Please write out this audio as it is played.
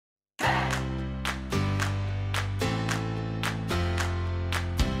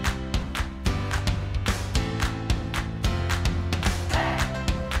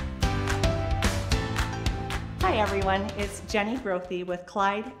everyone, it's Jenny Grothe with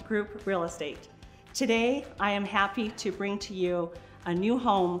Clyde Group Real Estate. Today I am happy to bring to you a new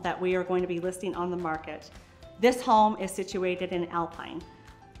home that we are going to be listing on the market. This home is situated in Alpine.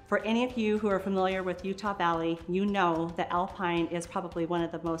 For any of you who are familiar with Utah Valley, you know that Alpine is probably one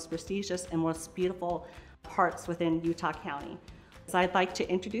of the most prestigious and most beautiful parts within Utah County. So I'd like to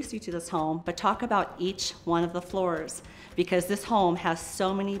introduce you to this home, but talk about each one of the floors because this home has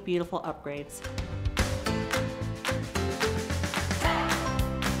so many beautiful upgrades.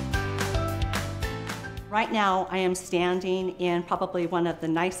 Right now, I am standing in probably one of the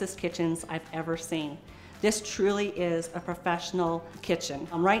nicest kitchens I've ever seen. This truly is a professional kitchen.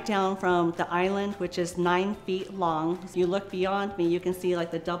 I'm right down from the island, which is 9 feet long. If you look beyond me, you can see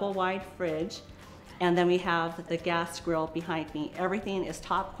like the double wide fridge. And then we have the gas grill behind me. Everything is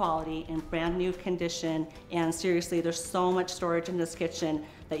top quality in brand new condition. And seriously, there's so much storage in this kitchen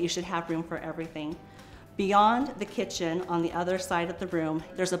that you should have room for everything. Beyond the kitchen, on the other side of the room,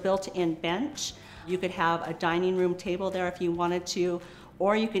 there's a built-in bench. You could have a dining room table there if you wanted to,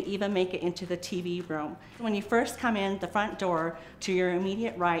 or you could even make it into the TV room. When you first come in the front door, to your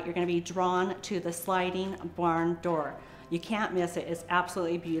immediate right, you're going to be drawn to the sliding barn door. You can't miss it. It's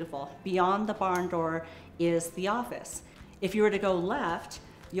absolutely beautiful. Beyond the barn door is the office. If you were to go left,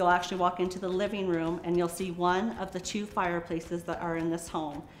 you'll actually walk into the living room and you'll see one of the 2 fireplaces that are in this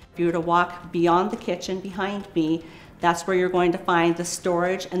home. If you were to walk beyond the kitchen behind me, that's where you're going to find the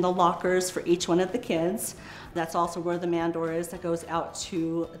storage and the lockers for each one of the kids. That's also where the man door is that goes out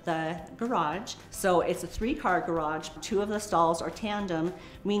to the garage. So it's a 3-car garage. 2 of the stalls are tandem,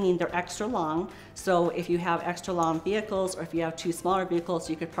 meaning they're extra long. So if you have extra long vehicles or if you have 2 smaller vehicles,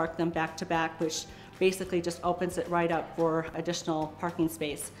 you could park them back to back, which basically just opens it right up for additional parking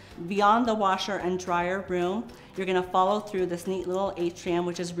space. Beyond the washer and dryer room, you're gonna follow through this neat little atrium,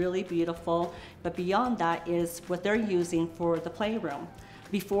 which is really beautiful. But beyond that is what they're using for the playroom.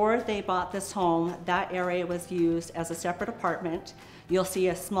 Before they bought this home, that area was used as a separate apartment. You'll see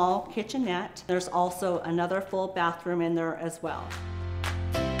a small kitchenette. There's also another full bathroom in there as well.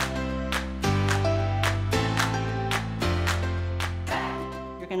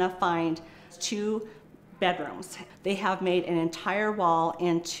 You're gonna find 2 bedrooms. They have made an entire wall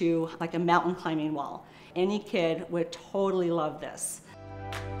into like a mountain climbing wall. Any kid would totally love this.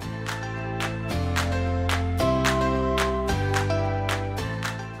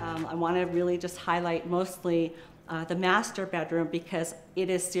 I want to really just highlight mostly the master bedroom because it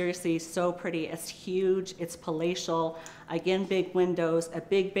is seriously so pretty. It's huge, it's palatial, again big windows, a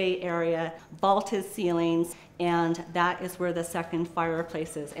big bay area, vaulted ceilings, and that is where the second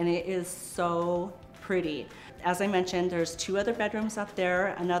fireplace is, and it is so pretty. As I mentioned, there's 2 other bedrooms up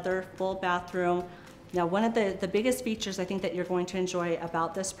there, another full bathroom. Now one of the biggest features I think that you're going to enjoy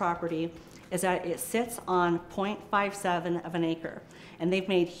about this property is that it sits on 0.57 of an acre. And they've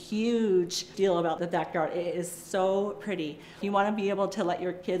made huge deal about the backyard. It is so pretty. You want to be able to let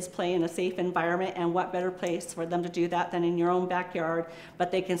your kids play in a safe environment, and what better place for them to do that than in your own backyard,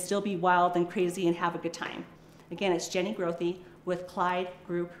 but they can still be wild and crazy and have a good time. Again, it's Jenny Grothe with Clyde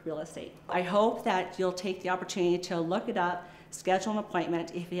Group Real Estate. I hope that you'll take the opportunity to look it up, schedule an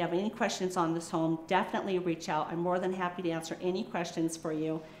appointment. If you have any questions on this home, definitely reach out. I'm more than happy to answer any questions for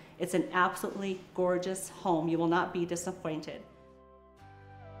you. It's an absolutely gorgeous home. You will not be disappointed.